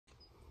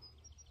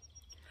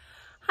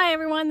Hi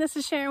everyone, this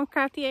is Sharon with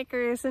Crafty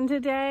Acres, and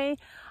today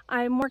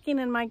I'm working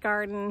in my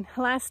garden.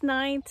 Last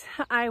night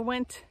I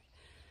walked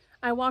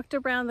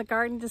around the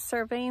garden just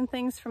surveying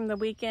things from the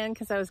weekend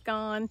because I was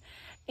gone,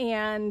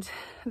 and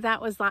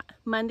that was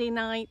Monday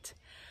night.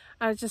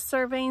 I was just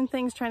surveying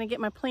things, trying to get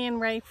my plan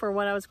ready for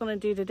what I was going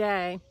to do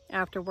today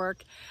after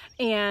work,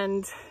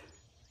 and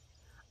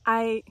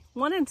I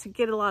wanted to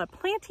get a lot of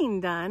planting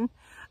done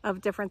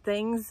of different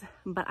things,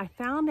 but I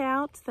found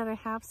out that I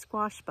have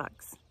squash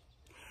bugs.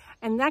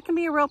 And that can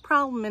be a real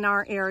problem in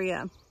our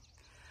area.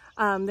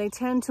 They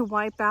tend to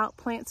wipe out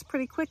plants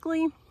pretty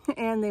quickly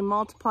and they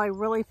multiply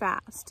really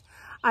fast.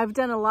 I've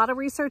done a lot of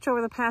research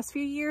over the past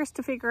few years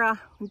to figure out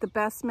the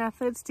best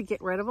methods to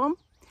get rid of them.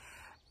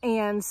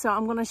 And so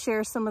I'm going to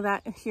share some of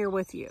that here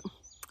with you.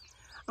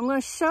 I'm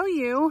going to show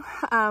you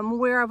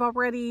where I've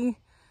already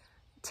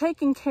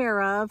taken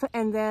care of,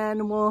 and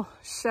then we'll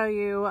show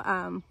you,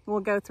 we'll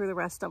go through the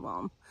rest of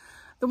them.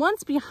 The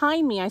ones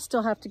behind me I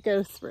still have to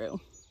go through.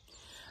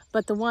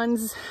 But the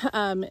ones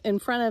in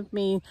front of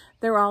me,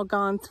 they're all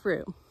gone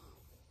through.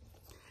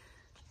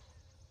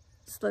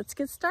 So let's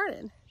get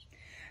started.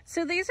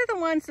 So these are the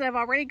ones that I've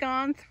already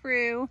gone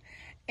through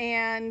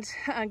and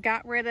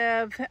got rid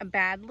of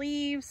bad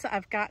leaves.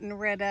 I've gotten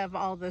rid of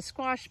all the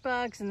squash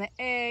bugs and the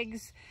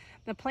eggs.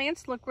 The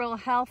plants look real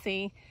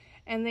healthy,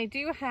 and they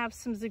do have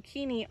some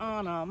zucchini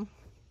on them.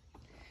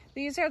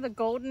 These are the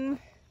golden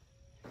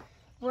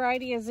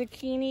variety of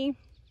zucchini.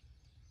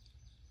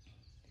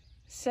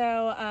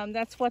 So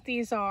that's what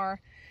these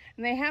are.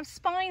 And they have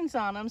spines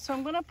on them, so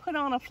I'm going to put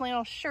on a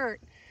flannel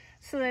shirt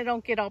so they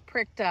don't get all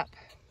pricked up.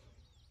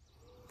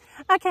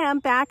 Okay, I'm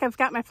back. I've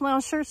got my flannel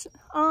shirt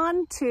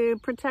on to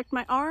protect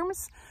my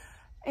arms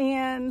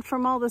and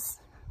from all the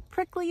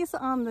pricklies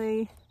on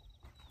the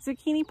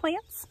zucchini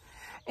plants.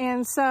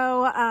 And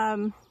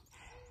so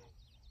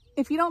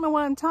if you don't know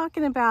what I'm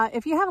talking about,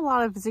 if you have a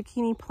lot of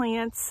zucchini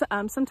plants,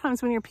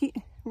 sometimes when you're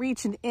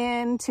reaching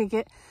in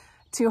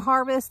to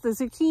harvest the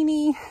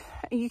zucchini,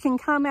 you can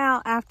come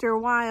out after a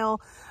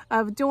while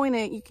of doing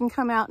it, you can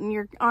come out and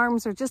your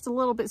arms are just a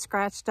little bit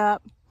scratched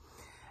up.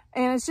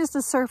 And it's just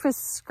the surface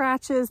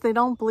scratches. They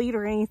don't bleed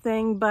or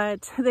anything,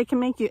 but they can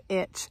make you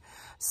itch.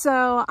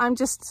 So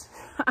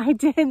I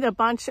did a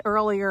bunch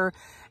earlier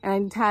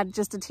and I had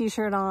just a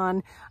t-shirt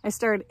on. I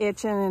started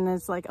itching and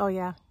it's like, oh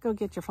yeah, go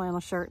get your flannel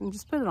shirt and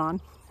just put it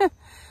on.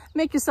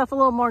 Make yourself a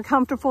little more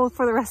comfortable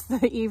for the rest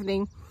of the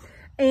evening.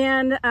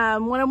 And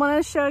what I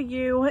want to show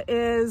you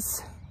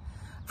is,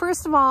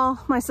 first of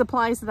all, my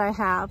supplies that I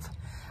have.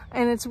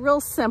 And it's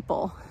real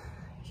simple.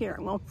 Here,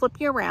 I'm going to flip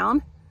you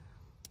around.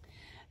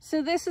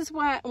 So this is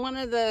one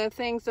of the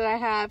things that I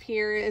have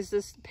here is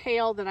this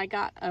pail that I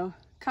got a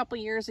couple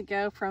years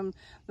ago from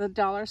the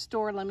dollar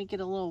store. Let me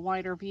get a little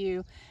wider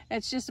view.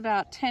 It's just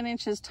about 10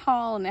 inches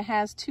tall and it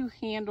has two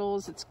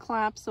handles. It's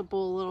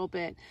collapsible a little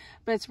bit,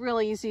 but it's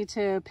really easy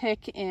to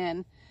pick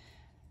in.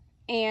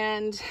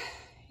 And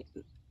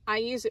I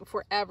use it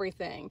for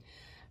everything.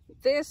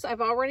 This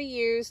I've already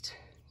used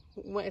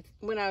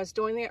when I was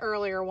doing the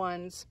earlier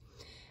ones,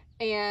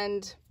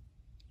 and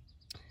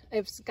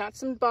it's got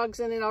some bugs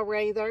in it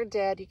already that are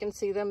dead. You can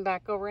see them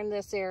back over in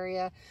this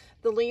area.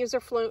 The leaves are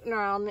floating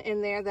around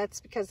in there.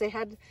 That's because they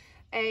had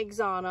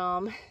eggs on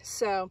them.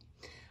 So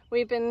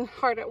we've been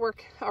hard at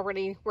work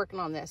already working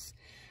on this.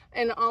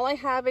 And all I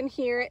have in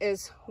here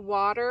is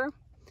water.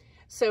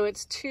 So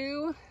it's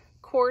 2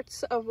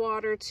 quarts of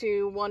water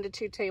to 1 to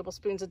 2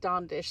 tablespoons of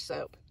Dawn dish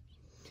soap,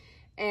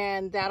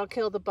 and that'll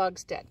kill the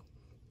bugs dead.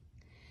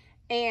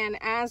 And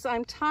as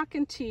I'm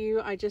talking to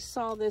you, I just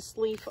saw this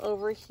leaf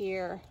over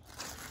here.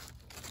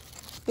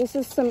 This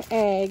is some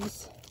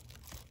eggs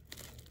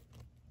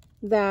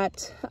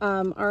that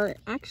are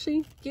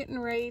actually getting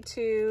ready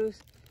to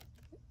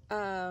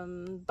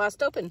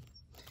bust open,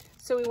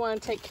 so we want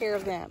to take care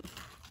of them.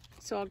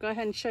 So I'll go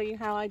ahead and show you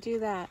how I do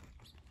that.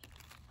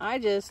 I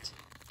just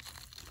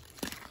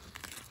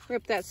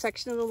rip that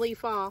section of the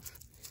leaf off,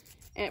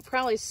 and it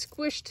probably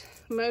squished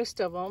most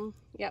of them.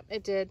 Yep,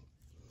 it did.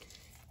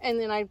 And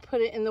then I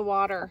put it in the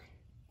water.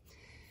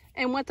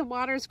 And what the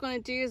water is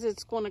going to do is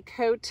it's going to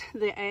coat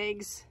the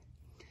eggs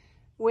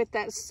with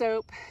that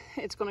soap.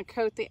 It's going to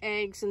coat the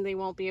eggs and they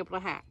won't be able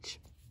to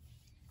hatch.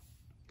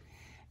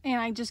 And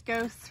I just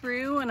go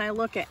through and I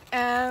look at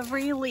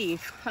every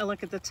leaf. I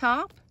look at the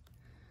top.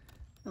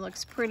 It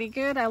looks pretty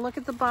good. I look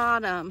at the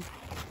bottom.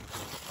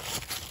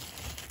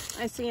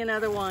 I see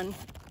another one.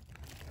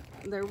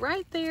 They're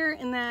right there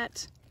in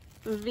that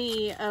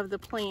V of the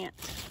plant.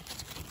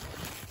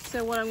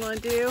 So what I'm going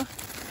to do,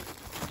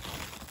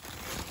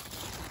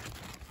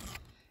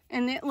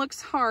 and it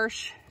looks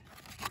harsh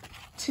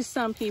to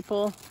some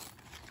people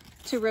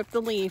to rip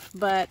the leaf,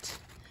 but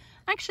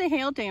actually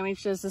hail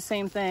damage does the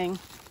same thing.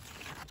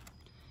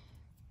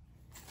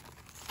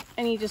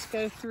 And you just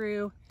go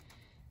through,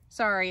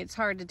 sorry, it's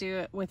hard to do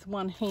it with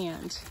one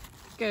hand.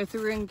 Go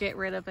through and get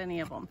rid of any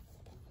of them.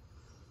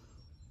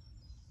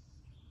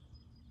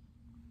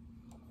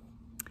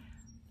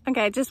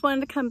 Okay, I just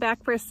wanted to come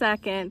back for a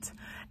second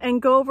and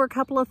go over a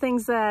couple of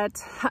things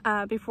that,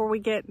 before we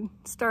get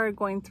started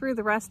going through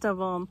the rest of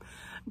them,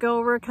 go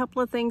over a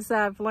couple of things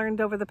that I've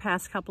learned over the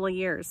past couple of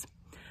years.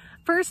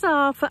 First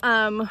off,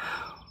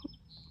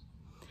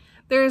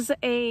 there's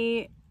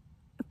a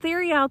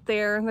theory out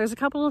there. There's a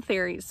couple of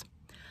theories.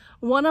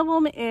 One of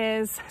them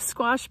is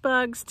squash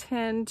bugs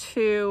tend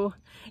to,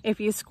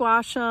 if you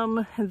squash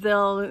them,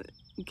 they'll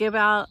give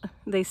out,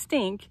 they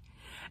stink.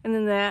 And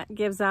then that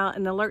gives out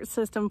an alert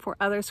system for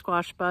other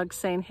squash bugs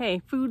saying, hey,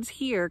 food's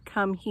here,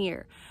 come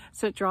here.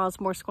 So it draws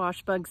more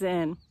squash bugs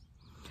in.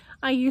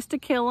 I used to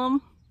kill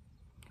them,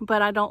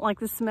 but I don't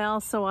like the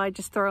smell, so I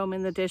just throw them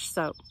in the dish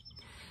soap,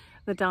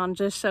 the Dawn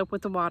dish soap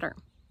with the water.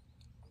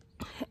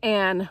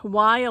 And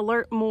why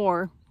alert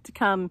more to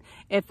come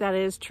if that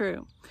is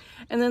true?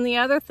 And then the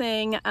other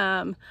thing,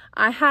 I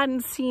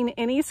hadn't seen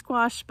any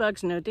squash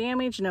bugs, no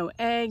damage, no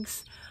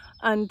eggs,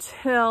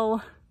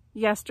 until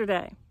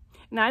yesterday.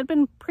 And I'd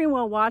been pretty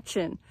well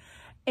watching,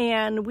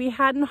 and we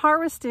hadn't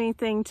harvested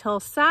anything till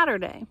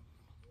Saturday.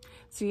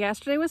 So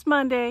yesterday was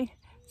Monday,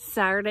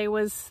 Saturday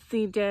was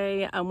the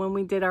day when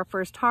we did our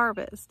first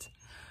harvest.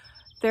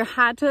 There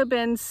had to have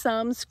been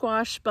some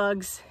squash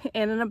bugs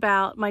in and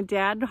about. My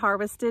dad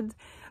harvested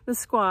the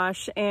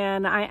squash,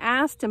 and I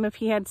asked him if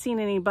he had seen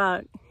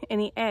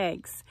any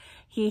eggs.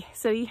 He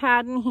said he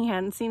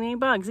hadn't seen any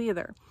bugs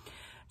either.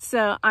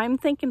 So I'm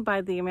thinking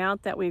by the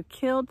amount that we've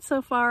killed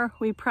so far,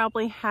 we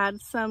probably had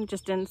some,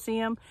 just didn't see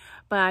them.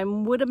 But I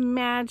would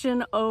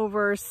imagine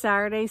over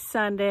Saturday,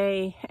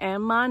 Sunday,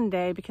 and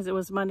Monday, because it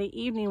was Monday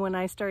evening when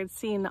I started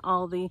seeing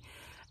all the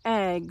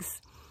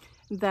eggs,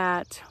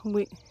 that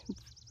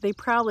they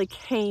probably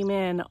came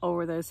in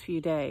over those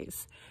few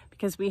days,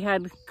 because we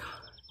had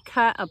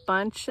cut a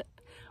bunch.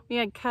 We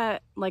had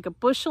cut like 1.5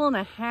 bushels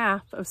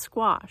of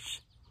squash.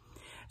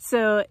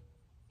 So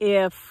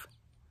if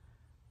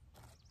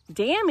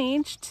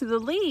damage to the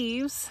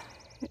leaves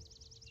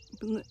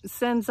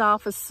sends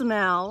off a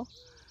smell,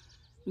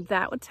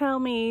 that would tell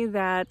me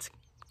that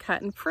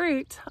cutting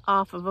fruit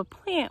off of a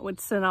plant would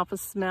send off a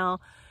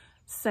smell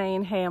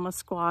saying, hey, I'm a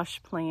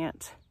squash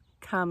plant,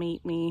 come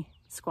eat me,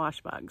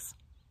 squash bugs.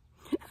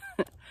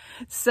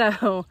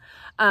 So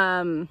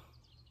I'm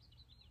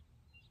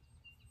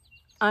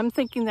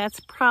thinking that's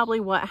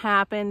probably what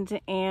happened,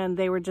 and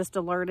they were just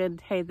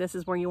alerted, hey, this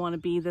is where you want to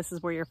be, this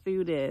is where your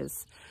food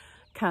is,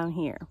 come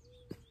here.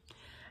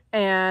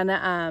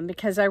 And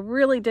because I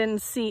really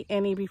didn't see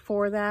any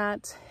before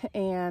that,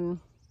 and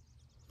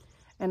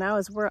I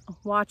was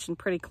watching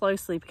pretty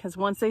closely, because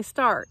once they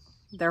start,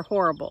 they're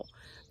horrible.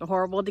 They're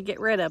horrible to get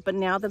rid of. But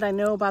now that I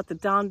know about the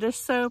Dawn dish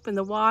soap and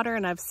the water,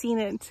 and I've seen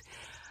it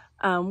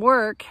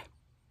work,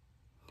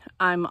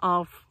 I'm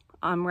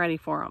ready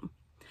for them.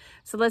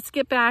 So let's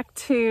get back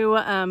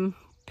to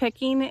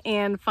picking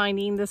and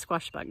finding the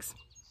squash bugs.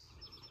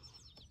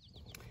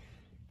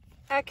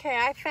 Okay,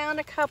 I found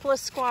a couple of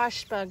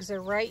squash bugs.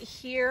 They're right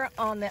here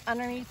on the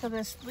underneath of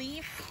this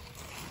leaf.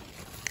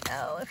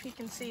 Oh, if you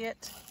can see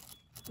it.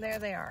 There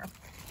they are.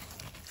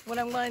 What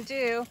I'm going to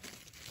do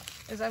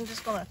is I'm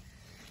just going to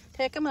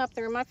pick them up.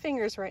 They're in my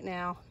fingers right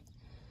now.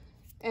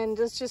 And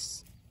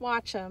just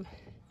watch them.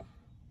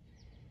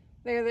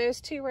 There are those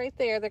two right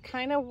there. They're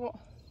kind of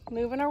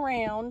moving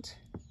around.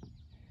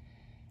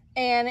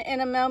 And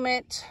in a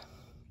moment,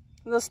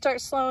 they'll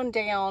start slowing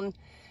down,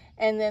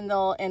 and then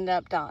they'll end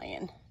up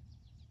dying.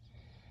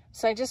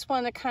 So I just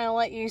want to kind of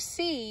let you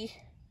see,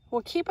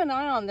 well, keep an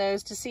eye on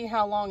those to see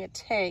how long it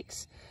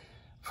takes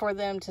for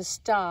them to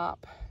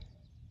stop.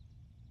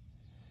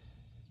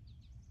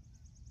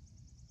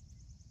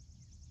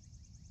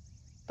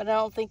 But I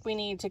don't think we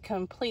need to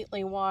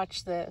completely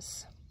watch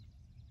this.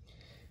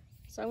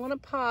 So I'm going to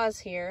pause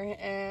here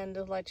and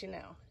let you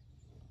know.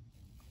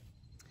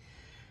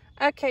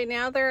 Okay,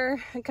 now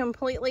they're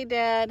completely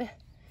dead.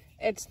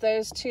 It's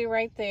those two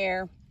right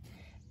there.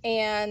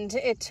 And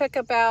it took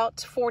about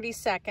 40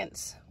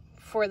 seconds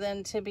for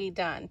them to be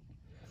done.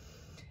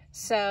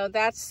 So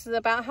that's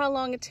about how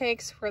long it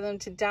takes for them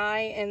to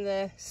die in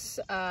the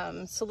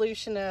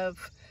solution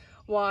of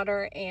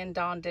water and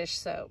Dawn dish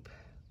soap.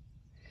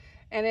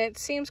 And it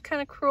seems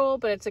kind of cruel,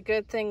 but it's a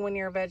good thing when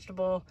you're a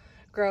vegetable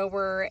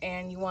grower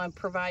and you want to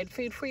provide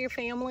food for your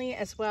family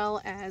as well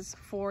as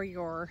for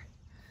your,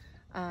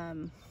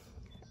 I'm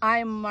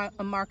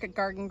a market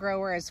garden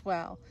grower as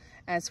well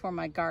as for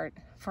my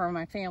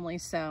family.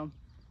 So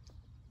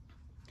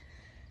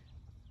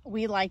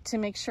we like to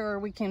make sure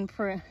we can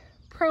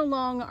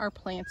prolong our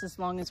plants as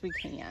long as we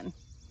can.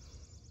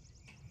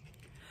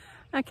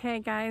 Okay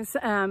guys,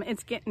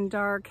 it's getting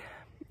dark.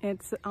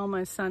 It's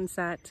almost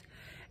sunset,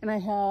 and I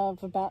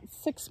have about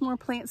 6 more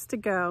plants to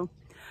go.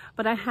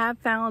 But I have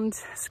found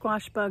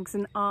squash bugs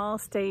in all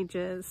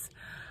stages.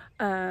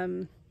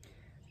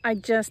 I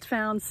just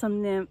found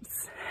some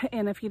nymphs,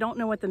 and if you don't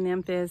know what the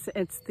nymph is,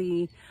 it's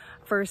the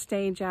first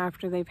stage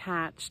after they've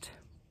hatched.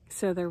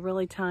 So they're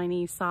really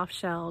tiny,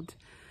 soft-shelled,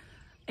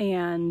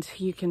 and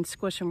you can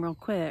squish them real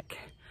quick.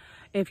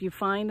 If you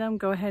find them,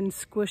 go ahead and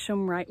squish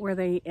them right where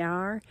they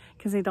are,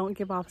 because they don't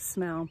give off a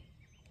smell.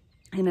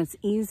 and it's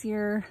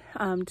easier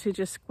to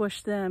just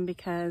squish them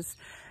because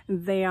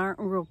they aren't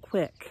real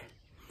quick.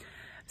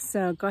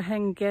 So go ahead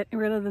and get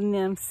rid of the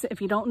nymphs.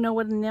 If you don't know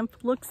what a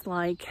nymph looks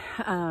like,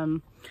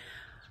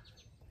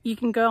 you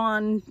can go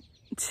on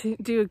to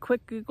do a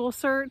quick Google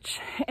search,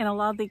 and a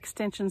lot of the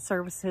extension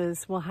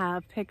services will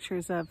have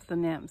pictures of the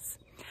nymphs.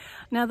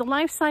 Now, the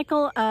life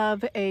cycle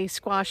of a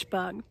squash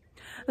bug.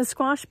 The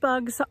squash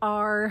bugs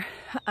are,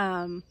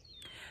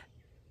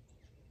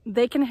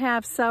 they can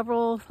have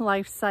several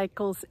life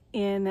cycles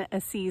in a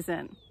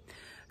season.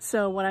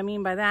 So what I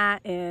mean by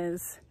that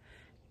is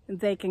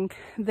they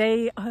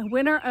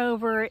winter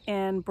over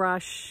in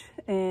brush,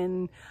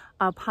 in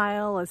a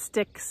pile of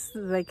sticks.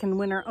 They can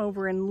winter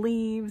over in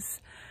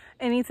leaves,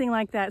 anything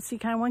like that. So you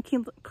kind of want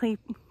to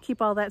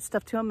keep all that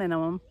stuff to a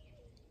minimum.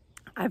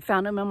 I've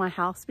found them in my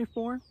house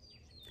before.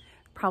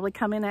 Probably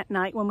come in at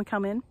night when we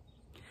come in.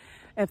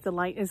 If the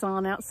light is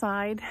on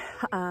outside,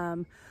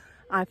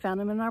 I found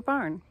them in our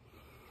barn,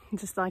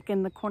 just like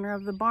in the corner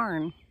of the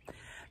barn.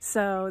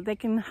 So they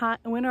can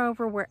winter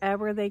over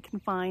wherever they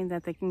can find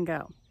that they can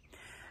go.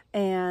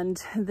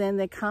 And then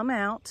they come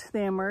out,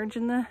 they emerge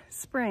in the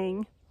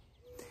spring,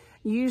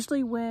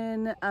 usually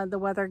when the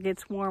weather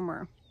gets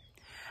warmer.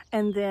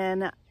 And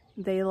then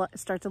they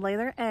start to lay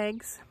their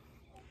eggs,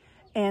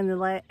 and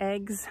the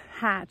eggs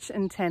hatch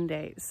in 10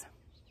 days.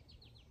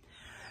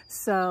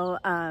 So,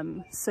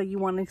 so you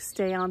want to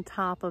stay on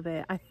top of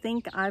it. I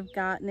think I've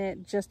gotten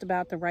it just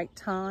about the right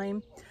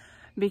time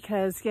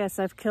because, yes,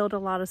 I've killed a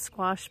lot of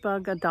squash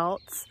bug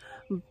adults,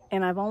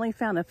 and I've only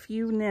found a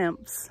few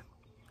nymphs.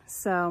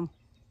 So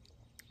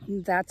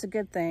that's a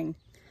good thing.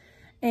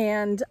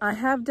 And I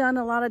have done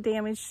a lot of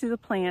damage to the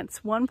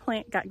plants. One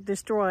plant got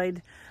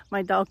destroyed.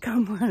 My dog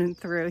come running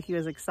through. He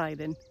was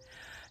excited.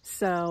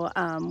 So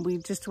we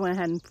just went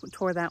ahead and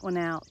tore that one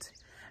out.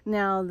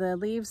 Now the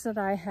leaves that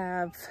I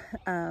have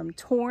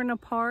torn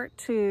apart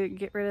to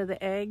get rid of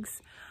the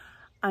eggs,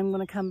 I'm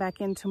going to come back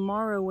in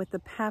tomorrow with the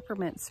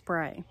peppermint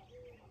spray.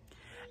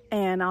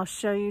 And I'll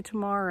show you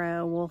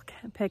tomorrow. We'll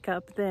pick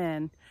up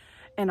then.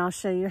 And I'll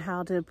show you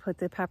how to put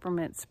the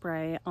peppermint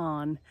spray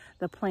on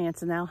the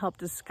plants, and that'll help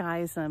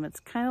disguise them. It's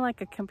kind of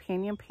like a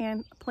companion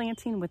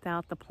planting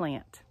without the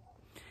plant.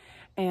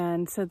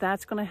 And so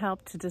that's going to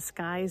help to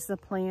disguise the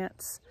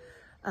plants,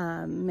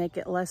 make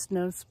it less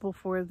noticeable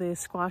for the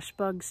squash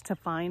bugs to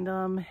find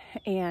them.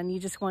 And you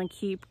just want to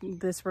keep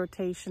this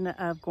rotation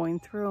of going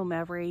through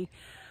them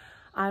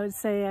I would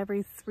say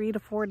every 3 to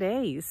 4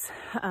 days.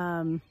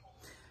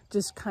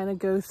 Just kind of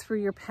go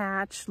through your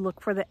patch, look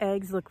for the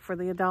eggs, look for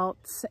the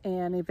adults,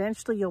 and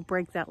eventually you'll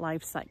break that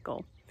life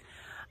cycle.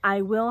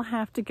 I will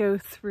have to go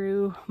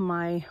through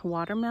my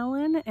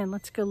watermelon, and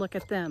let's go look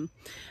at them.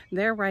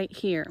 They're right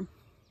here.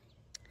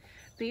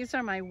 These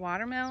are my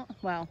watermelon.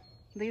 Well,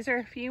 these are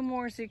a few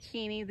more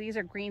zucchini. These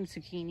are green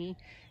zucchini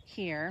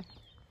here.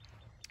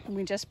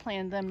 We just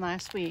planted them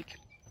last week.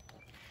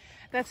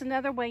 That's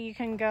another way you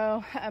can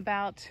go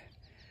about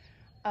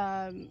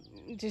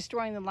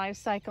destroying the life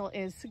cycle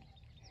is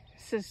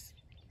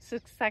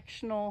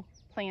successional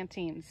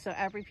plantings. So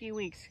every few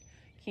weeks,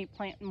 keep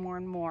planting more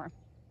and more.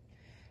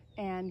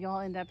 And you'll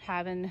end up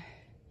having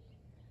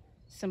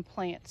some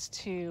plants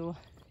to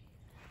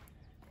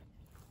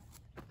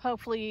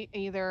hopefully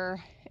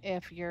either,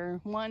 if your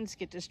ones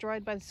get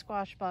destroyed by the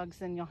squash bugs,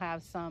 then you'll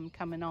have some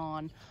coming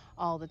on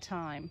all the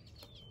time.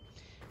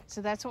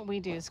 So that's what we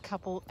do, is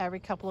every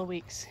couple of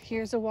weeks.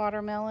 Here's a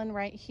watermelon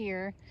right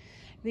here.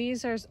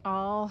 These are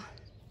all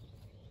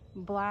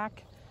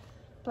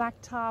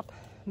Blacktop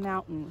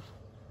Mountain,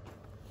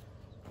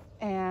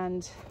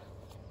 and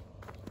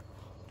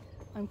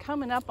I'm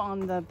coming up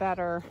on the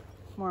better,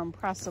 more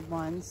impressive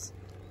ones.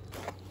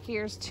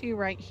 Here's two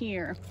right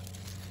here,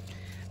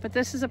 but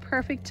this is a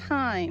perfect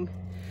time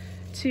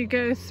to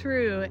go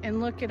through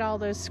and look at all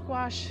those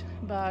squash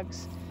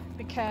bugs,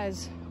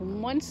 because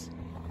once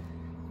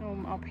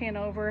I'll pan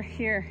over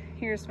here,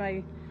 here's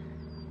my,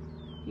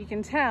 you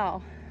can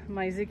tell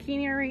my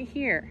zucchini right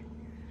here.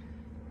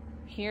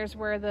 Here's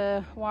where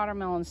the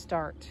watermelons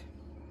start.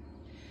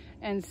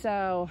 And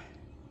so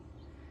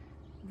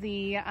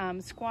the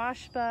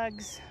squash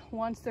bugs,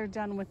 once they're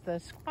done with the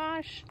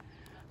squash,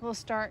 will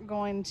start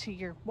going to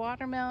your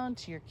watermelon,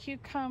 to your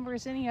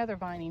cucumbers, any other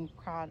vine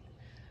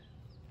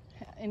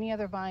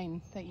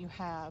that you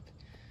have.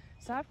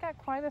 So I've got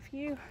quite a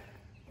few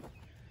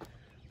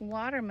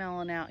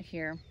watermelon out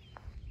here.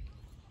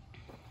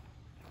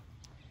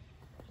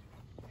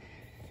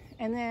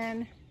 And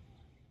then